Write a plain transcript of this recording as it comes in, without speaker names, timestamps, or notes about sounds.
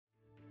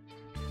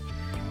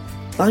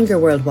Bangor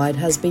Worldwide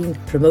has been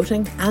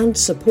promoting and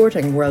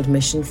supporting World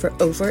Mission for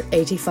over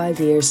 85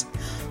 years.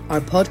 Our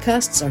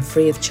podcasts are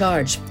free of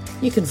charge.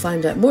 You can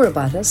find out more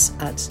about us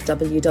at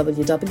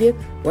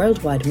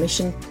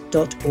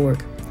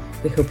www.worldwidemission.org.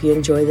 We hope you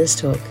enjoy this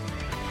talk.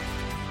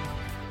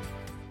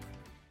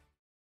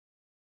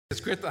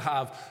 It's great to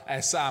have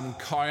Sam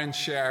Cowan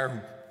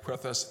share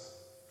with us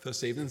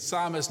this evening.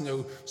 Sam is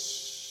no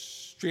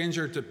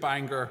stranger to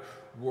Bangor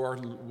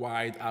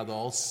Worldwide at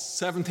all.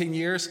 17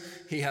 years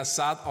he has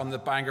sat on the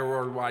Bangor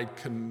Worldwide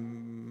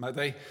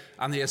Committee,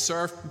 and he has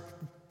served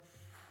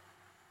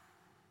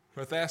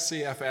with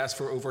SCFS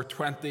for over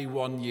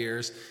 21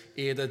 years,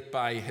 aided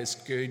by his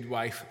good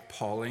wife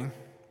Pauline.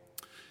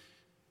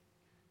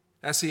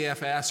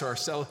 SCFS are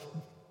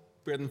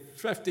celebrating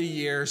 50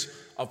 years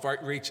of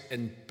outreach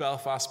in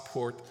Belfast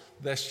Port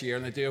this year,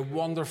 and they do a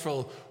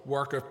wonderful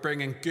work of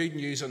bringing good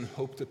news and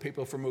hope to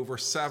people from over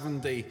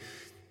 70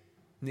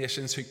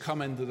 nations who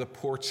come into the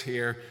ports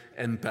here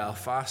in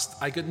Belfast.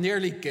 I could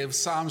nearly give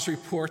Sam's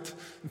report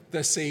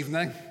this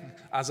evening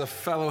as a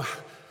fellow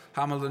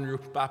Hamilton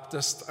Road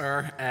Baptist.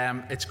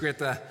 It's great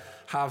to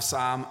have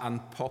Sam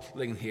and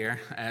Pauline here.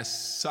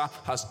 Sam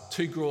has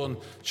 2 grown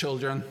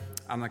children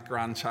and a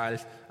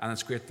grandchild, and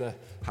it's great to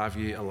have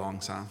you along,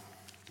 Sam.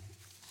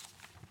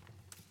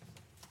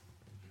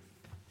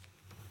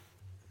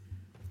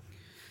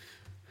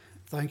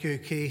 Thank you,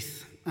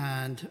 Keith,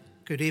 and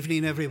good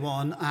evening,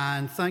 everyone,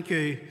 and thank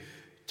you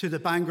to the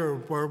Bangor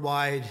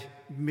Worldwide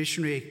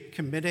Missionary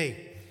Committee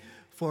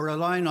for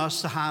allowing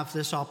us to have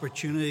this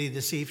opportunity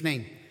this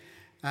evening,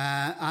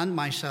 and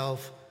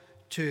myself,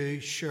 to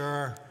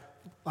share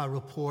a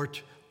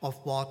report of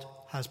what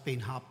has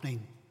been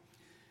happening.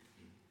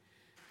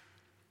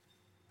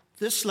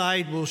 This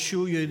slide will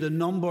show you the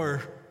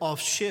number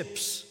of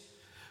ships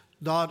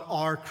that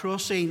are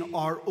crossing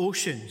our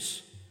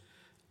oceans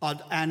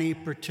at any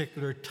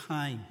particular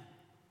time.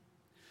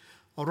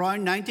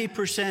 Around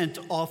 90%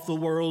 of the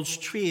world's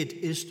trade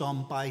is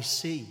done by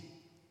sea.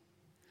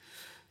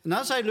 And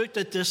as I looked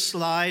at this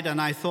slide and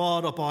I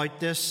thought about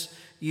this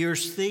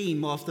year's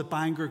theme of the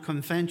Bangor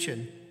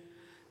Convention,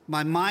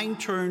 my mind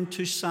turned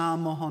to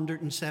Psalm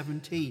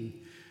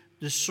 117,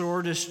 the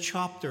shortest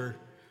chapter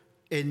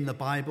in the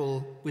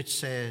Bible, which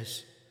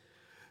says,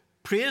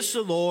 "Praise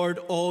the Lord,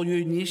 all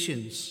you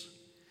nations.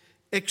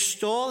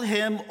 Extol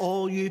him,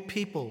 all you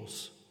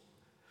peoples.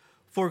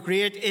 For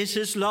great is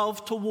his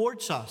love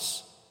towards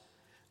us,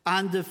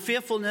 and the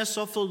faithfulness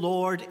of the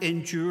Lord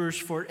endures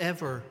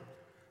forever.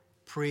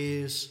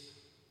 Praise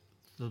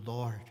the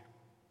Lord."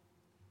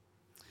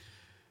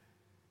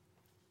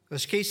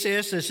 As Keith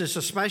says, this is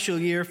a special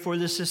year for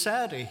the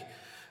Society,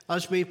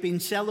 as we've been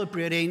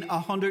celebrating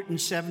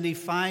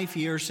 175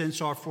 years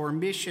since our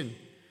formation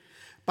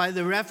by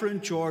the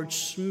Reverend George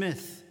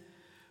Smith,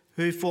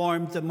 who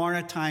formed the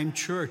Maritime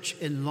Church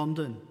in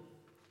London.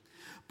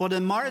 But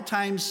in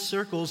maritime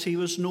circles, he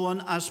was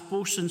known as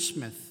Bosun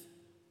Smith.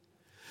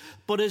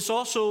 But it's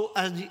also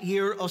a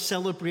year of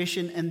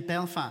celebration in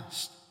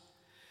Belfast,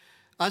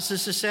 as the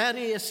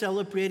Society is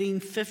celebrating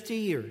 50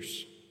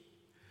 years.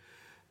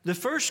 The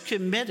first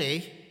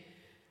committee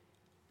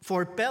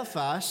for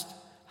Belfast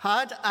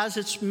had as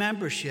its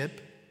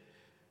membership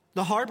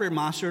the Harbour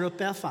Master of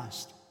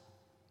Belfast,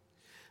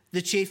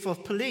 the Chief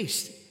of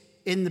Police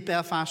in the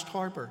Belfast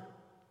Harbour,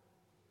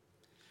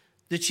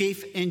 the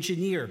Chief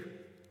Engineer,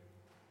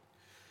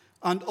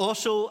 and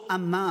also a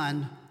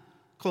man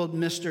called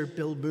Mr.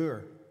 Bill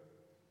Moore,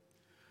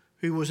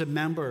 who was a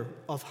member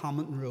of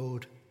Hamilton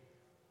Road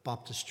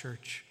Baptist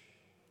Church.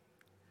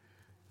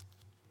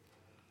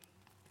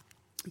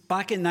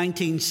 Back in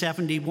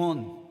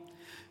 1971,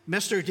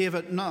 Mr.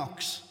 David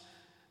Knox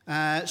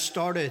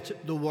started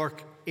the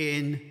work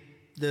in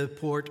the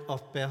port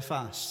of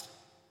Belfast.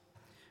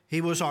 He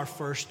was our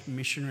first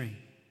missionary.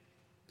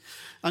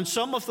 And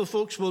some of the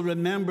folks will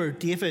remember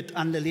David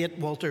and the late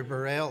Walter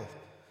Burrell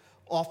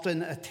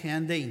often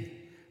attending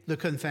the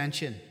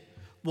convention.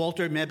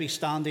 Walter may be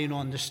standing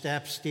on the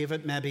steps,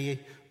 David may be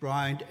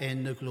round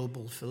in the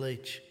global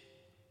village.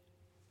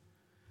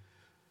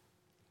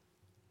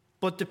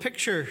 But the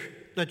picture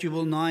that you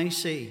will now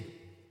see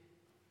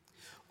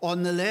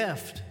on the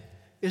left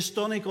is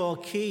Donegal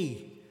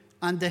Quay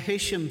and the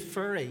Hisham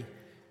Ferry,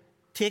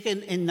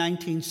 taken in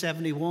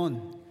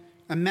 1971.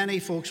 And many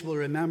folks will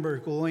remember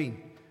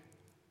going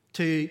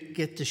to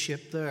get the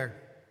ship there.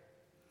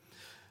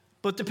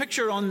 But the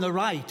picture on the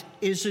right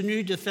is a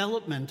new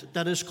development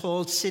that is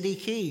called City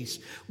Quays,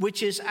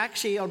 which is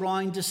actually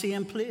around the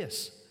same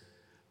place.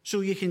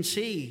 So you can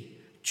see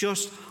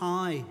just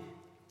how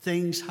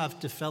things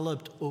have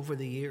developed over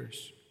the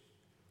years.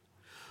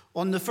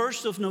 On the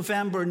 1st of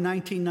November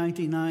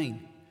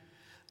 1999,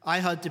 I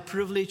had the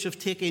privilege of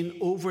taking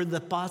over the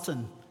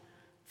baton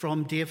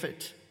from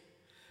David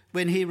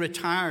when he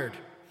retired.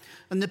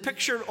 And the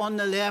picture on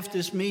the left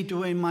is me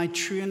doing my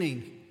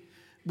training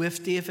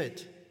with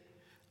David.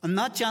 And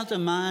that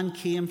gentleman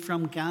came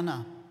from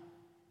Ghana.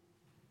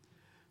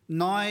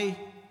 Now,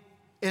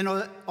 in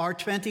our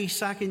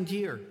 22nd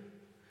year,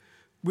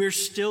 we're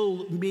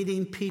still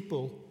meeting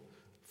people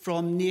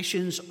from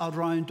nations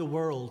around the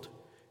world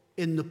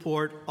in the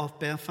port of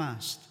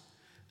Belfast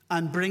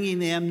and bringing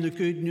them the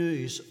good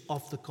news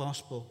of the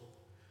gospel.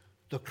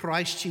 The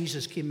Christ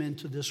Jesus came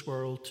into this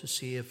world to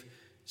save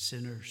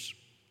sinners.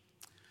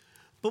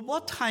 But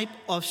what type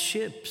of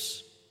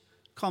ships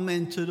come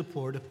into the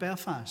port of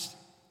Belfast?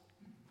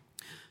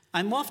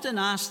 I'm often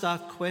asked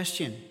that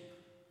question.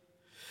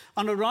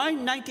 And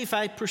around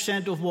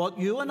 95% of what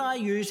you and I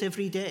use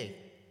every day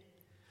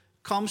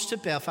comes to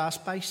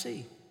Belfast by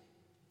sea.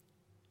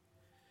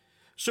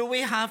 So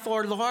we have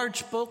our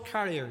large bulk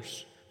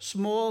carriers,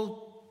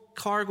 small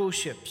cargo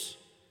ships.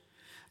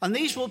 And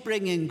these will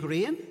bring in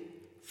grain,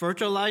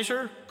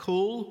 fertilizer,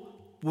 coal,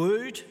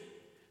 wood,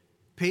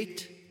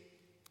 peat,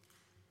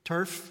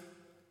 turf.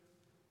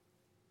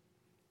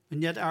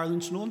 And yet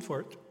Ireland's known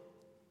for it.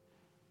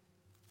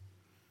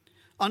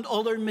 And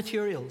other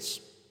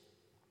materials.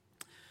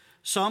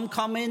 Some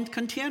come in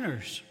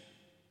containers.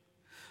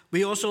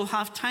 We also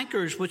have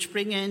tankers which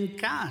bring in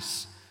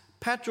gas,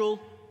 petrol,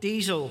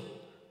 diesel,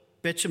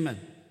 bitumen.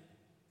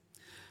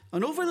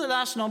 And over the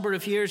last number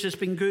of years, it's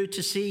been good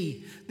to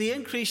see the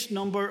increased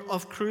number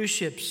of cruise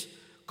ships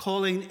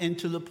calling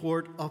into the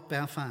port of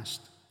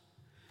Belfast.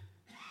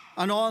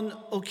 And on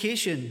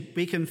occasion,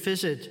 we can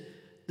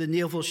visit the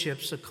naval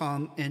ships that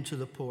come into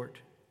the port.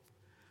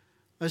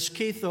 As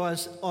Keith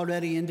has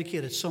already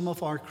indicated, some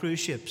of our cruise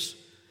ships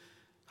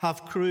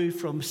have crew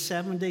from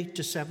 70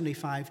 to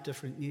 75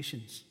 different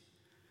nations.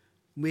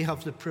 We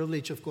have the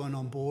privilege of going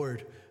on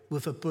board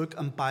with a book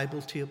and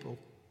Bible table,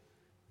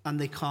 and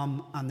they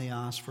come and they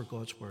ask for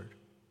God's word.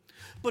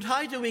 But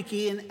how do we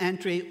gain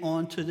entry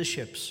onto the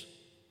ships?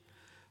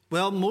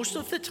 Well, most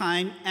of the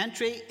time,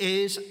 entry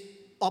is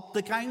up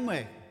the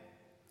gangway.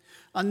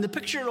 And the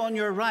picture on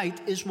your right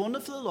is one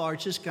of the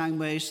largest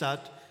gangways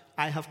that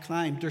I have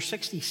climbed. There's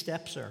 60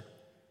 steps there.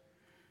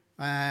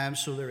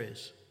 So there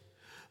is.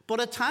 But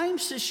at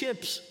times the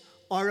ships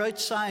are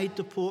outside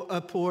the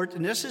port,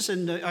 and this is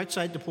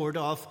outside the port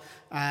of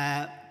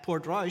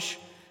Portrush,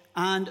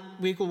 and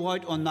we go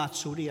out on that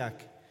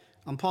Zodiac.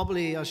 And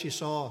probably, as you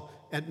saw,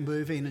 it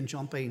moving and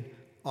jumping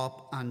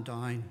up and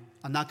down.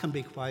 And that can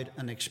be quite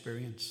an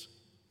experience.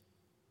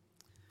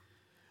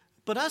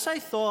 But as I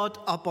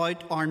thought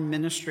about our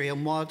ministry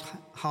and what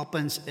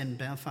happens in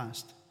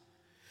Belfast,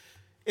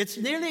 it's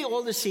nearly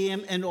all the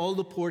same in all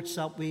the ports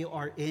that we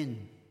are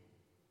in.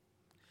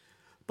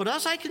 But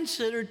as I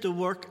considered the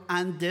work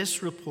and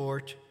this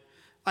report,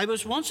 I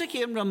was once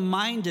again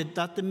reminded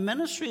that the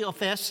ministry of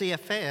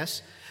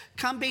SCFS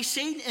can be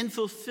seen in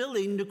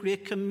fulfilling the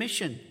Great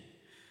Commission,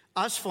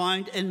 as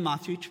found in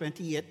Matthew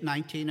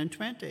 28:19 and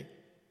 20.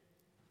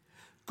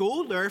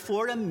 Go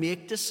therefore and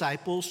make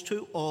disciples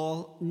to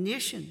all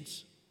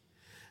nations,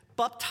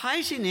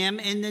 baptizing them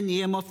in the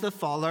name of the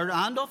Father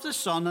and of the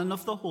Son and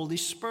of the Holy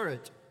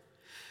Spirit,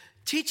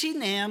 teaching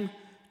them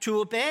to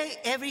obey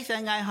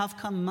everything I have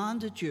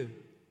commanded you.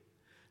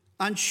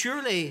 And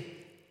surely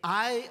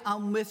I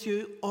am with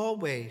you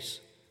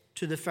always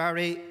to the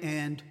very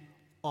end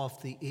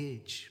of the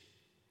age.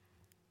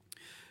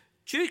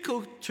 Due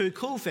to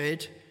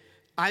COVID,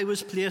 I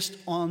was placed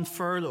on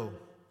furlough.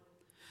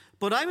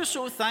 But I was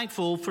so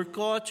thankful for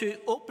God to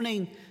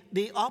opening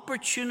the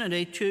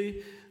opportunity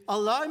to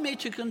allow me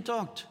to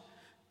conduct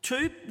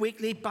 2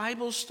 weekly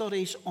Bible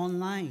studies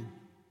online.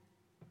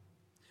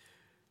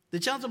 The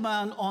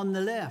gentleman on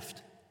the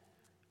left,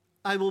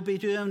 I will be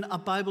doing a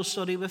Bible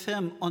study with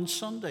him on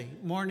Sunday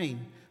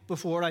morning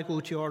before I go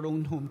to our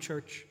own home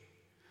church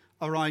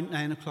around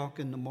 9 o'clock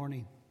in the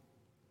morning.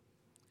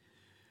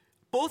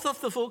 Both of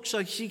the folks,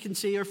 as you can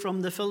see, are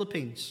from the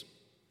Philippines.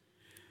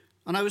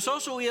 And I was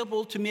also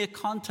able to make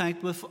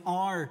contact with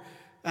our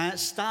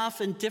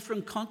staff in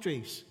different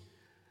countries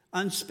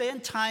and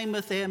spend time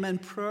with them in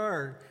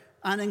prayer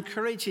and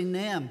encouraging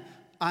them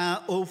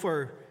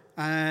over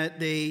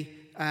the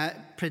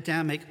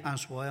pandemic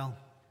as well.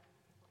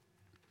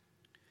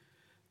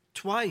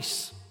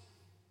 Twice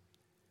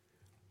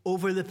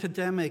over the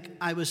pandemic,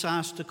 I was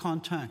asked to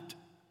contact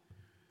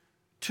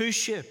 2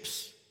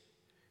 ships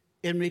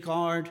in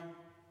regard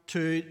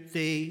to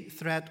the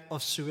threat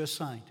of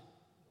suicide.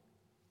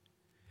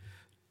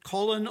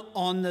 Colin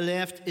on the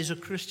left is a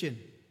Christian.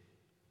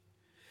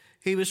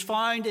 He was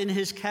found in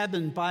his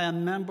cabin by a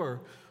member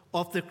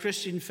of the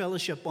Christian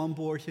fellowship on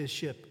board his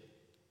ship,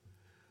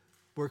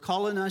 where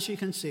Colin, as you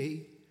can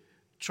see,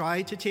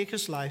 tried to take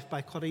his life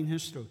by cutting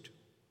his throat.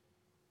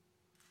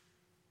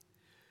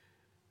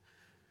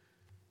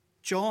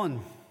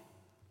 John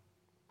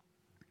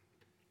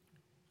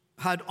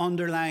had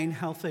underlying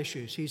health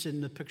issues. He's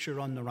in the picture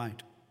on the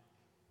right.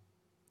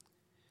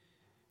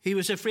 He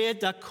was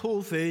afraid that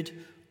COVID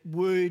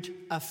would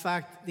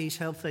affect these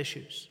health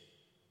issues.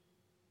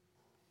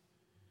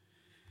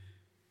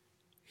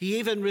 He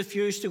even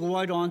refused to go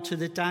out onto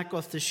the deck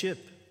of the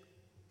ship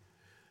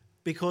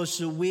because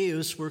the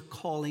waves were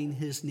calling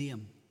his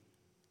name.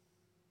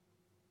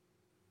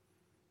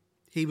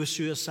 He was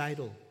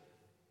suicidal.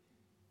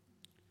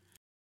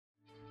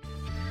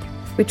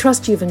 We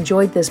trust you've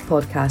enjoyed this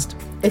podcast.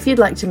 If you'd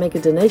like to make a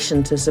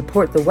donation to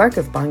support the work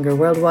of Bangor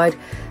Worldwide,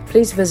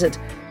 please visit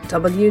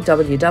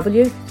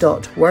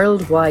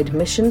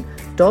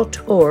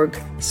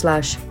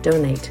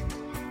www.worldwidemission.org/donate.